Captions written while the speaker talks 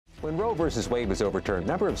When Roe v. Wade was overturned, a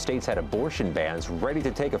number of states had abortion bans ready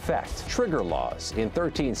to take effect. Trigger laws in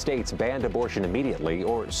 13 states banned abortion immediately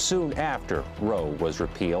or soon after Roe was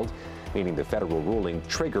repealed, meaning the federal ruling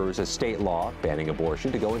triggers a state law banning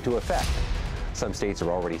abortion to go into effect. Some states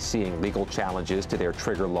are already seeing legal challenges to their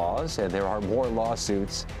trigger laws, and there are more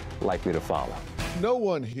lawsuits likely to follow. No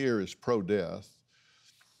one here is pro-death,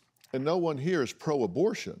 and no one here is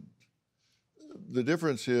pro-abortion. The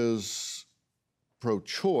difference is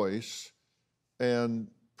pro-choice and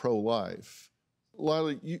pro-life.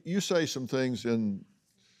 Lila, you say some things in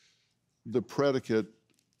the predicate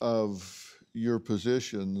of your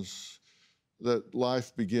positions that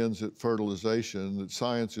life begins at fertilization, that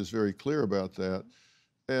science is very clear about that.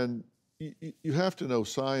 And you have to know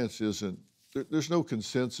science isn't, there's no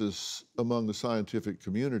consensus among the scientific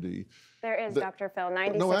community. There is, Dr. Phil.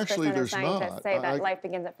 96% no, actually, of scientists say that life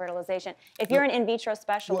begins at fertilization. If you're an in vitro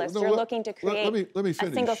specialist, you're looking to create a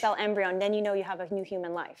single-cell embryo, and then you know you have a new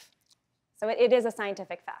human life. So it is a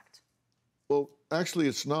scientific fact. Well, actually,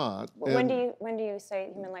 it's not. Well, when do you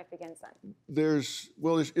say human life begins then?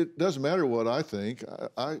 It doesn't matter what I think.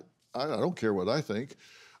 I don't care what I think.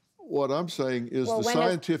 What I'm saying is the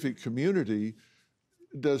scientific community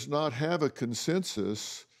does not have a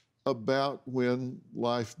consensus about when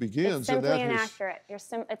life begins. It's simply inaccurate.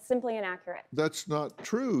 It's simply inaccurate. That's not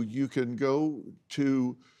true. You can go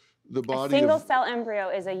to the body A single-cell embryo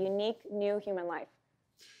is a unique new human life.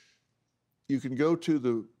 You can go to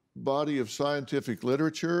the body of scientific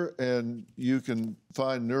literature, and you can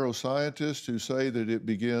find neuroscientists who say that it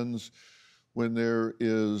begins when there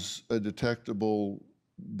is a detectable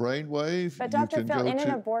brainwave. But Dr. Phil, in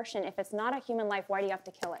an abortion, if it's not a human life, why do you have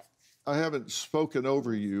to kill it? I haven't spoken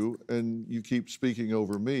over you, and you keep speaking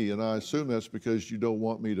over me, and I assume that's because you don't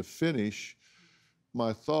want me to finish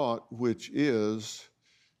my thought, which is,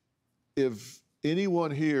 if anyone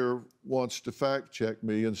here wants to fact check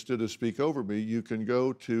me instead of speak over me, you can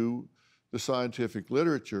go to the scientific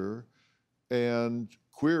literature and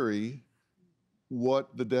query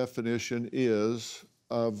what the definition is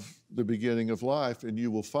of the beginning of life, and you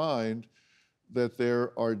will find that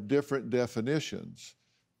there are different definitions.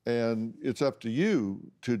 And it's up to you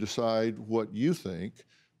to decide what you think,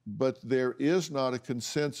 but there is not a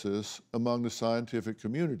consensus among the scientific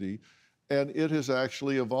community. And it has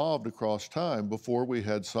actually evolved across time. Before we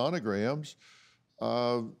had sonograms,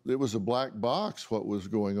 it was a black box what was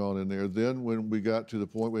going on in there. Then when we got to the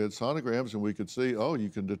point we had sonograms and we could see, oh, you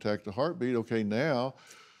can detect a heartbeat. Okay, now,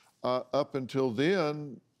 up until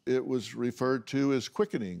then, it was referred to as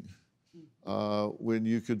quickening, when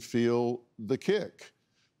you could feel the kick.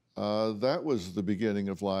 That was the beginning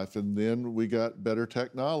of life. And then we got better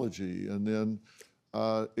technology, and then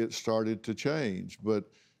it started to change. But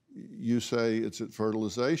you say it's at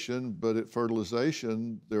fertilization, but at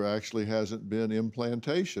fertilization, there actually hasn't been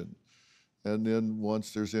implantation. And then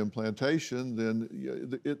once there's implantation,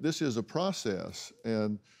 then this is a process.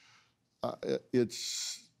 And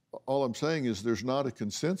all I'm saying is there's not a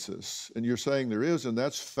consensus. And you're saying there is, and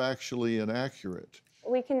that's factually inaccurate.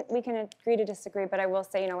 We can agree to disagree, but I will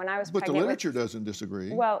say, when I was pregnant. But the literature doesn't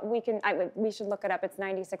disagree. Well, we should look it up. It's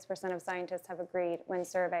 96% of scientists have agreed when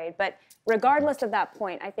surveyed. But regardless of that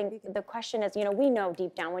point, I think the question is, we know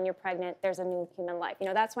deep down when you're pregnant, there's a new human life.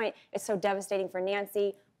 That's why it's so devastating for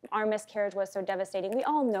Nancy. Our miscarriage was so devastating. We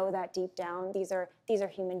all know that deep down. These are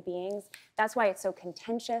human beings. That's why it's so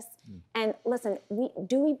contentious. And listen,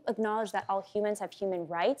 do we acknowledge that all humans have human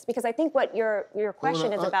rights? Because I think what your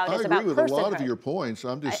question is about is about personhood. I agree with a lot of your points.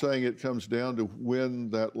 I'm just saying it comes down to when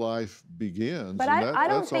that life begins. But I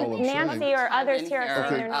don't think Nancy or others here are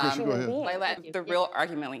saying they're not human beings. Lila, the real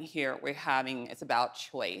argument here we're having is about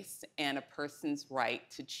choice and a person's right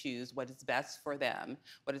to choose what is best for them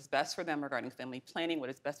regarding family planning, what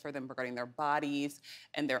is best for them regarding their bodies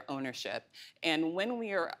and their ownership. And when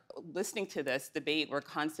we are listening to this debate, we're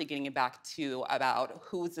constantly getting back to about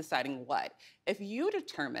who's deciding what. If you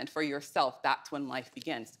determine for yourself that's when life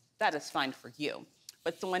begins, that is fine for you.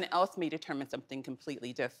 But someone else may determine something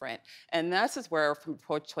completely different. And this is where, from a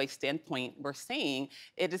pro-choice standpoint, we're saying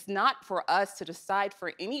it is not for us to decide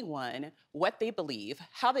for anyone what they believe,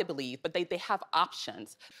 how they believe, but they have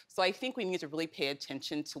options. So I think we need to really pay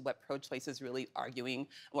attention to what pro-choice is really arguing and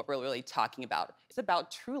what we're really talking about. It's about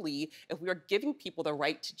truly, if we are giving people the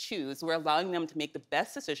right to choose, we're allowing them to make the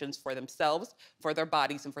best decisions for themselves, for their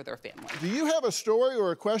bodies, and for their family. Do you have a story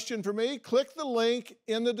or a question for me? Click the link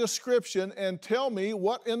in the description and tell me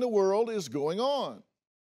what in the world is going on.